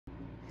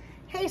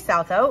Hey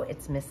Southo,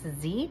 it's Mrs.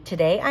 Z.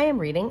 Today I am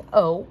reading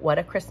Oh, What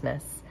a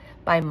Christmas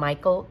by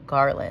Michael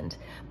Garland.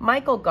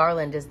 Michael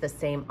Garland is the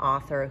same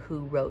author who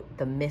wrote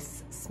the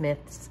Miss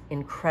Smith's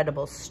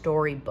incredible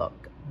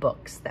storybook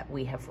books that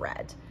we have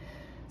read.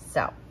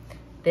 So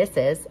this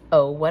is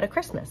Oh, What a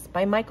Christmas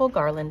by Michael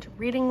Garland,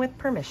 reading with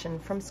permission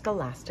from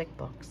Scholastic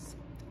Books.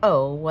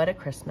 Oh, what a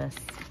Christmas.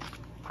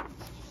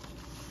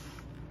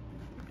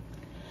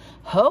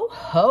 Ho,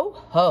 ho,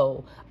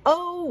 ho.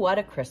 Oh, what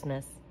a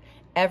Christmas.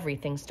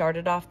 Everything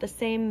started off the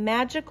same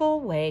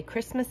magical way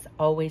Christmas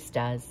always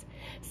does.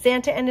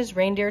 Santa and his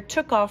reindeer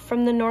took off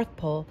from the North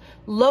Pole,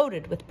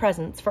 loaded with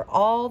presents for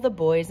all the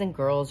boys and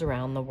girls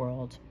around the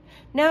world.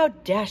 Now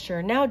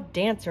Dasher, now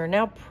Dancer,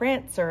 now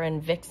Prancer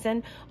and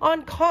Vixen,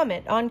 on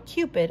Comet, on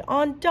Cupid,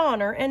 on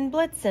Donner and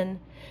Blitzen.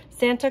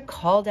 Santa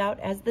called out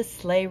as the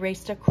sleigh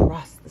raced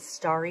across the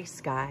starry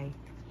sky.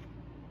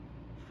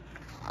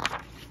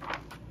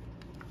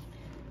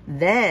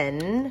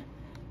 Then,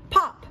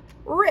 pop,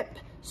 rip,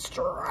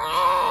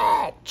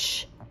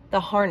 stretch! The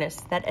harness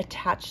that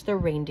attached the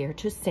reindeer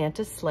to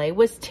Santa's sleigh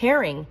was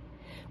tearing.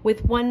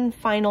 With one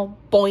final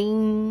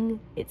boing,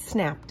 it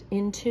snapped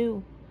in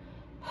two.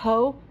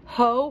 Ho,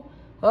 ho,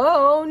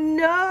 oh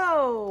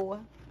no!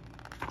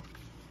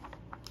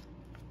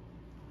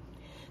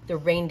 The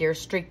reindeer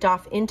streaked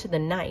off into the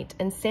night,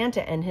 and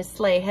Santa and his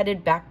sleigh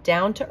headed back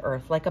down to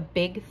earth like a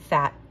big,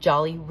 fat,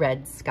 jolly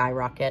red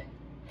skyrocket.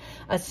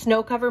 A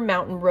snow-covered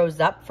mountain rose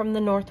up from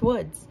the north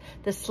woods.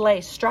 The sleigh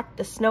struck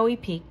the snowy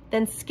peak,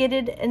 then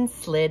skidded and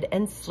slid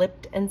and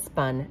slipped and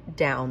spun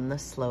down the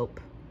slope.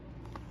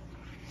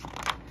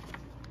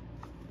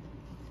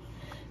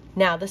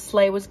 Now the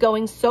sleigh was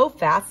going so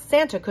fast,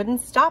 Santa couldn't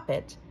stop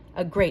it.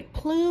 A great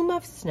plume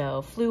of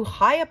snow flew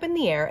high up in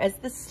the air as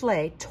the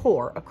sleigh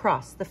tore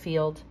across the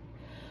field.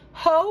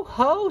 Ho,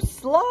 ho,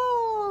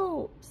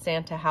 slow!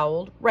 Santa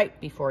howled right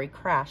before he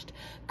crashed.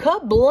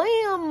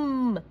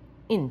 Kablam!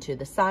 Into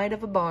the side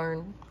of a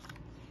barn.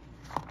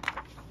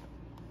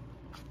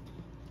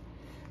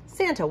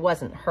 Santa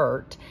wasn't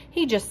hurt.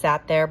 He just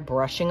sat there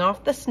brushing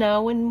off the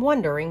snow and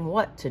wondering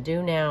what to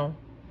do now.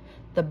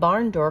 The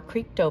barn door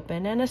creaked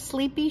open and a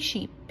sleepy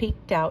sheep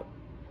peeked out.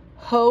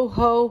 Ho,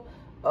 ho,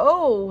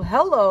 oh,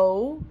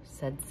 hello,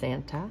 said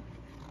Santa.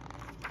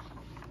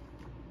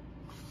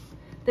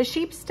 The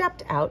sheep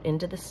stepped out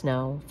into the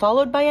snow,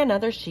 followed by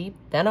another sheep,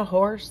 then a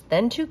horse,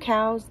 then two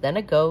cows, then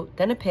a goat,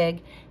 then a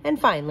pig,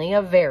 and finally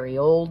a very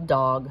old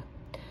dog.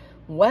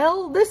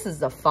 Well, this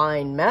is a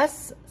fine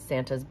mess,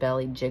 Santa's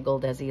belly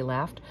jiggled as he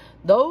laughed.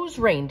 Those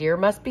reindeer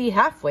must be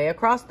halfway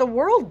across the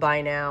world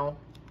by now.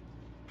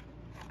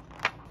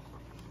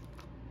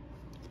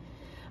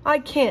 I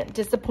can't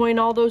disappoint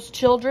all those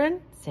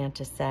children,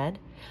 Santa said.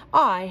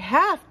 I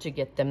have to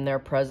get them their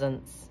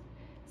presents.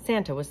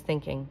 Santa was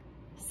thinking.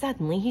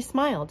 Suddenly he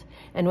smiled,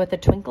 and with a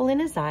twinkle in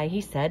his eye,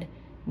 he said,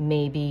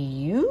 Maybe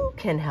you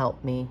can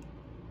help me.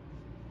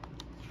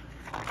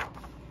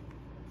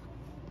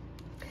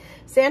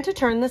 Santa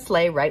turned the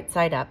sleigh right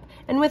side up,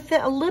 and with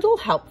a little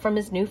help from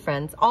his new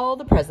friends, all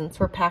the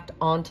presents were packed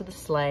onto the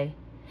sleigh.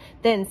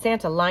 Then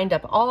Santa lined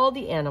up all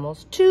the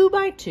animals 2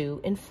 by 2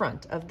 in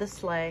front of the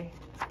sleigh.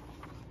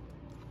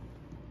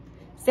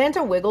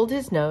 Santa wiggled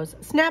his nose,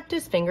 snapped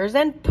his fingers,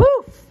 and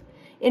poof!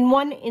 In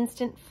one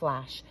instant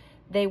flash,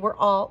 they were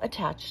all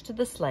attached to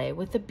the sleigh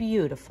with a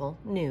beautiful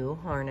new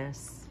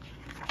harness.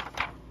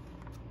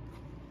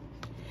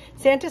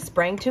 Santa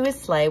sprang to his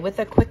sleigh with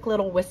a quick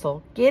little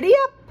whistle. Giddy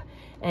up!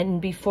 And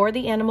before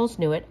the animals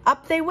knew it,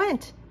 up they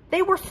went.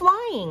 They were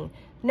flying.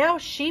 Now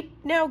sheep,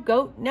 now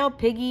goat, now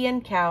piggy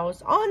and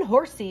cows. On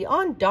horsey,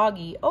 on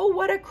doggy. Oh,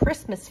 what a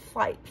Christmas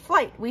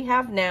flight we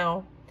have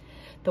now.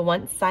 The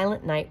once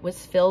silent night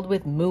was filled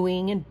with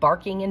mooing and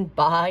barking and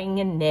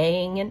baaing and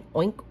neighing and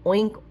oink,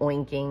 oink,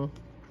 oinking.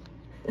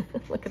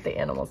 Look at the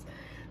animals.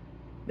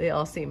 They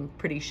all seem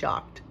pretty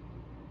shocked.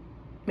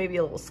 Maybe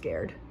a little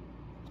scared.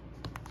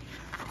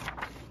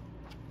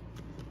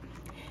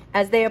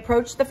 As they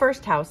approached the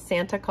first house,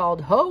 Santa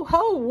called, Ho,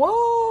 ho,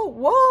 whoa,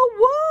 whoa,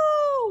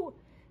 whoa!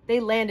 They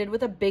landed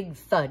with a big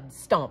thud,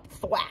 stomp,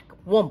 thwack,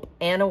 whoomp,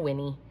 and a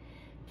whinny.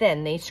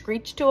 Then they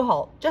screeched to a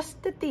halt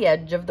just at the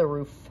edge of the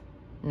roof.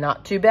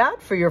 Not too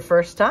bad for your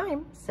first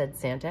time, said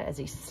Santa as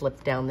he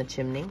slipped down the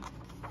chimney.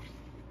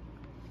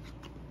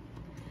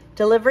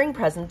 Delivering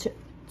presents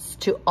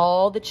to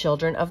all the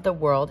children of the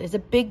world is a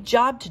big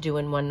job to do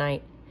in one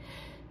night.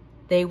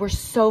 They were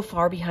so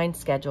far behind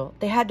schedule.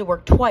 They had to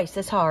work twice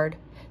as hard.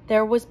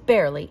 There was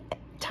barely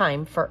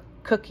time for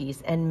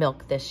cookies and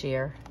milk this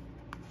year.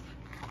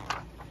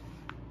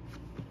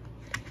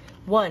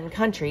 One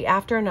country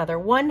after another,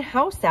 one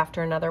house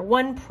after another,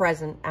 one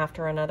present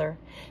after another.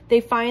 They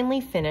finally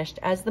finished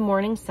as the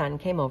morning sun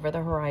came over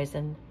the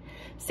horizon.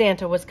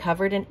 Santa was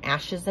covered in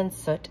ashes and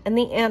soot, and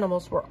the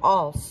animals were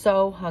all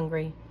so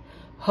hungry.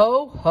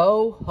 Ho,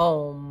 ho,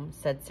 home,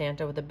 said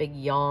Santa with a big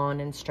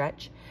yawn and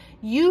stretch.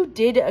 You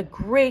did a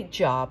great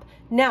job.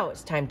 Now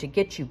it's time to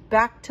get you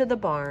back to the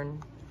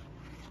barn.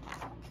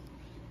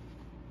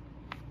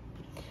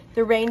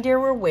 The reindeer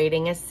were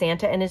waiting as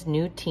Santa and his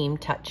new team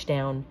touched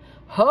down.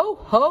 Ho,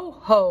 ho,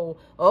 ho!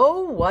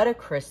 Oh, what a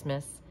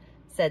Christmas,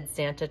 said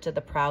Santa to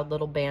the proud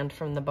little band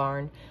from the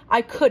barn.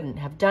 I couldn't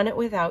have done it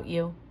without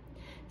you.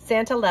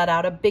 Santa let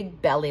out a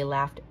big belly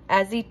laugh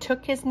as he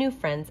took his new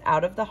friends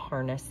out of the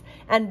harness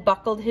and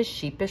buckled his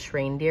sheepish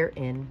reindeer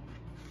in.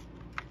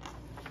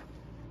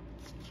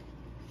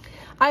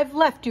 I've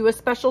left you a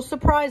special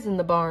surprise in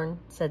the barn,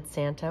 said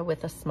Santa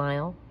with a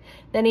smile.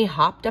 Then he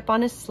hopped up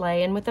on his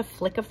sleigh, and with a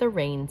flick of the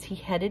reins, he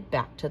headed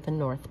back to the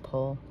North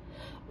Pole.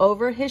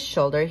 Over his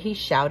shoulder, he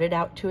shouted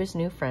out to his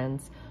new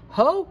friends,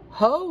 ho,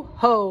 ho,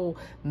 ho,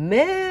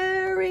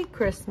 Merry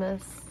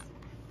Christmas.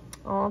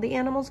 All the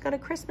animals got a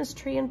Christmas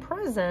tree and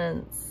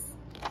presents.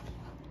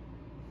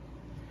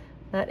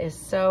 That is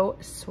so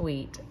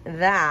sweet.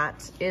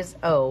 That is,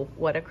 oh,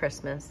 what a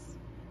Christmas.